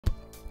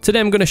Today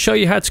I'm going to show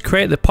you how to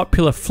create the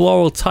popular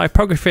floral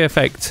typography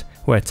effect,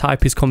 where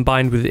type is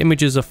combined with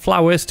images of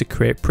flowers to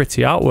create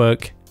pretty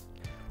artwork.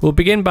 We'll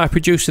begin by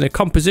producing a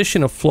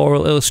composition of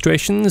floral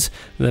illustrations,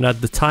 then add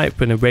the type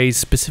and erase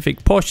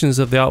specific portions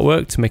of the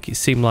artwork to make it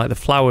seem like the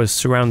flowers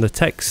surround the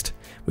text,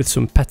 with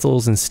some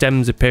petals and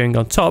stems appearing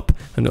on top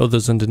and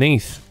others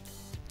underneath.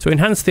 To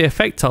enhance the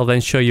effect, I'll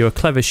then show you a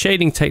clever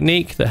shading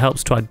technique that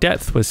helps to add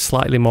depth with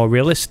slightly more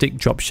realistic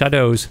drop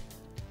shadows.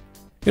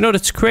 In order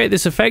to create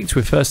this effect,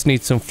 we first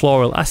need some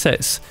floral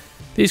assets.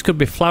 These could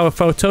be flower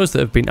photos that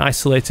have been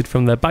isolated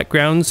from their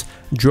backgrounds,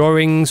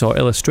 drawings or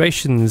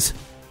illustrations.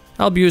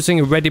 I'll be using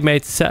a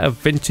ready-made set of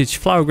vintage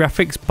flower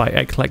graphics by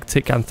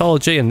Eclectic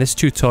Anthology in this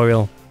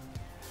tutorial.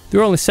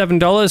 They're only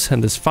 $7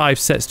 and there's 5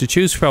 sets to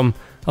choose from.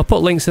 I'll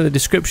put links in the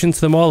description to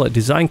them all at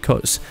Design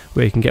Cuts,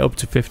 where you can get up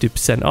to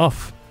 50%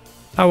 off.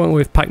 I went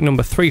with pack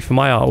number 3 for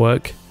my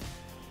artwork.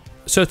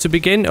 So to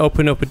begin,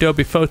 open up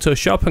Adobe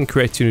Photoshop and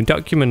create a new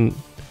document.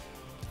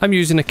 I'm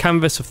using a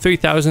canvas of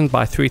 3000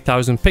 by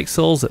 3000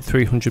 pixels at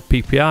 300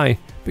 ppi,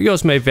 but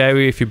yours may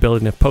vary if you're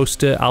building a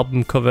poster,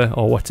 album cover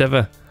or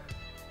whatever.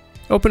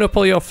 Open up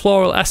all your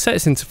floral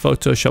assets into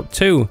Photoshop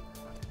 2.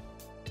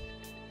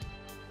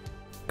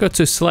 Go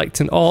to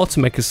Select and All to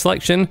make a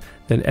selection,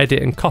 then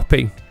Edit and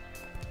Copy.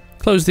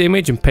 Close the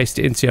image and paste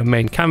it into your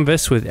main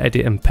canvas with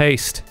Edit and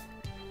Paste.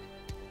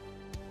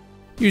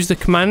 Use the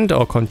Command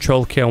or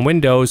Control key on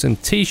Windows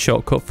and T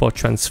shortcut for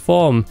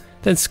Transform,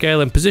 then scale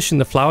and position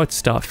the flower to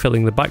start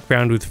filling the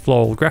background with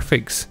floral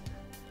graphics.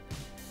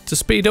 To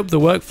speed up the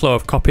workflow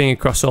of copying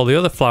across all the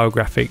other flower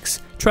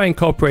graphics, try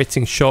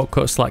incorporating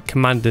shortcuts like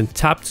Command and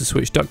Tab to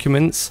switch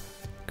documents,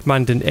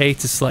 Command and A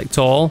to select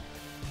all,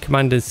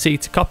 Command and C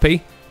to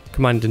copy,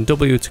 Command and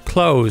W to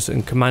close,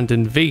 and Command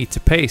and V to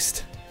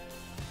paste.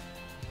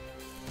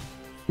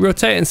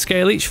 Rotate and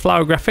scale each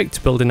flower graphic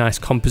to build a nice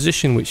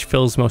composition which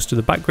fills most of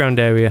the background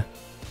area.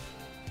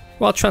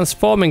 While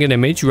transforming an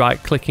image,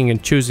 right-clicking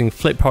and choosing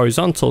Flip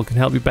Horizontal can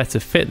help you better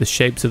fit the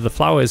shapes of the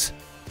flowers.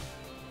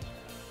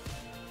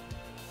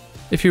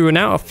 If you run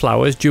out of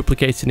flowers,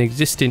 duplicating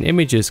existing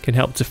images can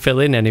help to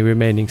fill in any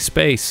remaining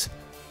space.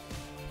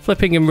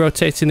 Flipping and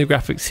rotating the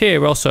graphics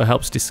here also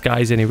helps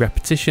disguise any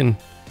repetition.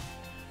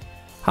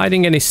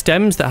 Hiding any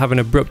stems that have an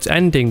abrupt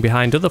ending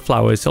behind other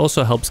flowers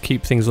also helps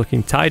keep things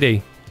looking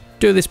tidy.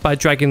 Do this by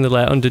dragging the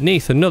layer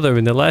underneath another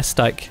in the layer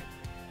stack.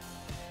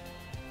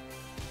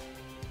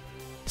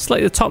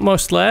 Select the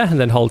topmost layer and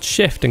then hold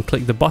Shift and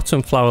click the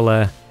bottom flower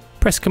layer.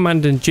 Press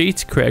Command and G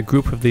to create a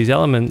group of these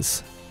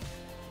elements.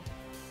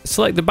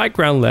 Select the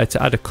background layer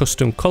to add a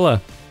custom colour.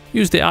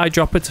 Use the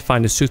eyedropper to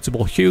find a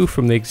suitable hue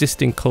from the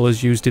existing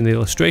colours used in the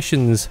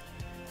illustrations.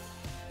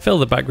 Fill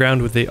the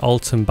background with the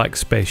Alt and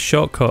Backspace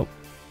shortcut.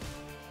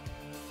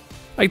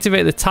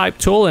 Activate the Type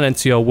tool and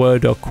enter your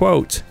word or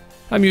quote.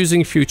 I'm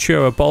using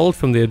Futura Bold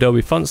from the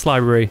Adobe Fonts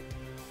library.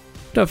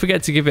 Don't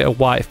forget to give it a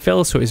white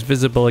fill so it's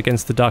visible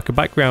against the darker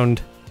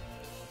background.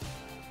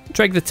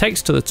 Drag the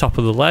text to the top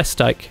of the layer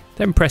stack,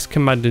 then press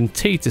Command and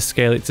T to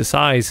scale it to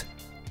size.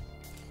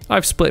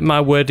 I've split my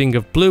wording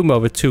of bloom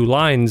over 2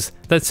 lines,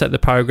 then set the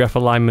paragraph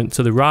alignment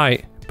to the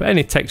right, but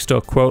any text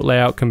or quote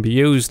layout can be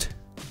used.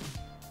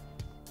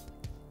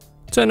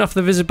 Turn off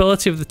the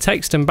visibility of the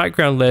text and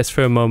background layers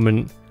for a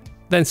moment,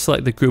 then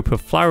select the group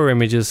of flower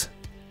images.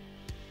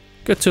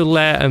 Go to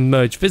Layer and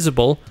Merge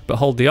Visible, but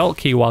hold the Alt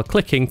key while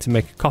clicking to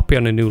make a copy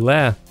on a new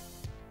layer.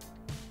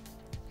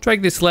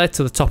 Drag this layer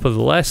to the top of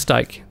the layer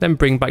stack, then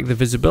bring back the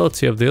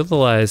visibility of the other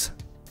layers.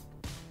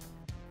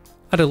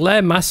 Add a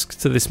layer mask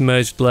to this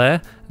merged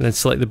layer and then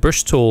select the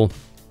brush tool.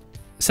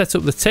 Set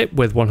up the tip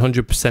with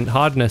 100%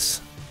 hardness.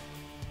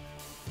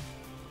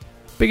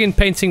 Begin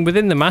painting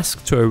within the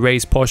mask to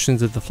erase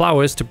portions of the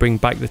flowers to bring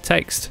back the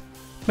text.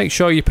 Make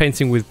sure you're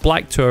painting with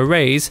black to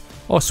erase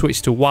or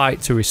switch to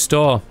white to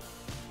restore.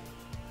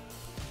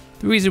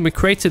 The reason we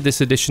created this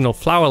additional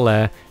flower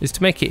layer is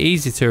to make it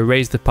easy to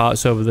erase the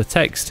parts over the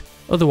text,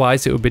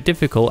 otherwise it would be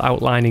difficult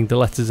outlining the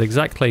letters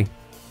exactly.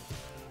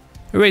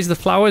 Erase the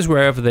flowers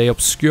wherever they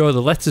obscure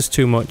the letters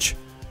too much,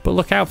 but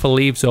look out for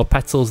leaves or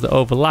petals that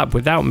overlap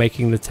without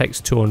making the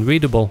text too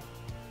unreadable.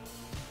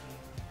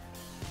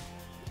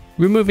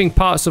 Removing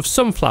parts of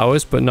some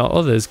flowers but not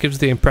others gives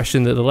the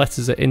impression that the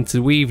letters are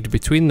interweaved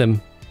between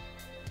them.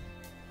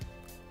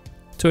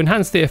 To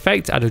enhance the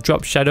effect, add a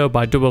drop shadow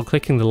by double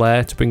clicking the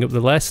layer to bring up the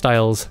layer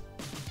styles.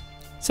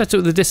 Set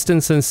up the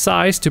distance and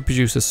size to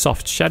produce a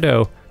soft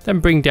shadow,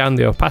 then bring down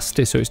the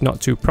opacity so it's not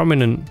too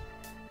prominent.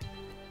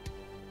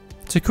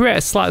 To create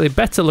a slightly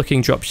better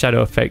looking drop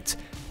shadow effect,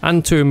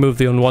 and to remove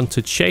the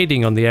unwanted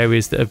shading on the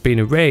areas that have been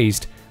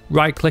erased,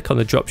 right click on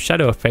the drop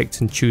shadow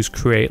effect and choose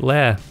Create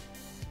Layer.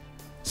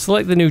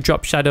 Select the new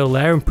drop shadow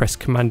layer and press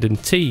Command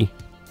and T.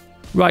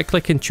 Right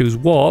click and choose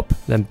Warp,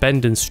 then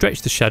bend and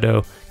stretch the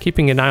shadow,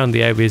 keeping an eye on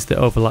the areas that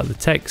overlap the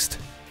text.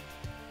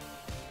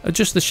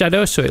 Adjust the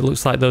shadow so it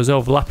looks like those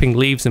overlapping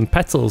leaves and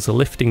petals are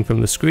lifting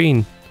from the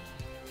screen.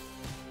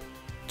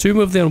 To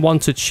remove the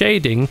unwanted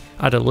shading,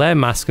 add a layer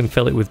mask and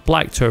fill it with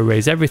black to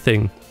erase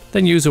everything.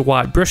 Then use a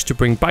white brush to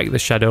bring back the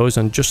shadows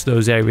on just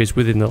those areas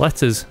within the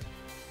letters.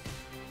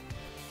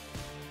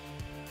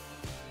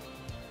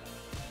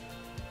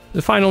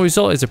 The final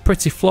result is a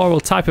pretty floral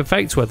type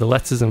effect where the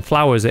letters and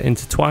flowers are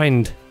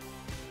intertwined.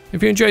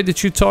 If you enjoyed the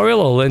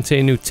tutorial or learned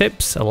any new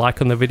tips, a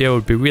like on the video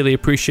would be really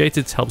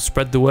appreciated to help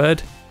spread the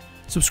word.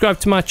 Subscribe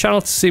to my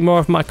channel to see more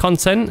of my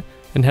content,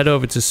 and head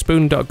over to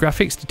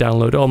spoon.graphics to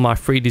download all my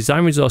free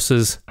design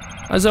resources.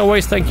 As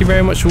always, thank you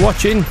very much for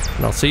watching,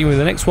 and I'll see you in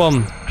the next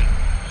one.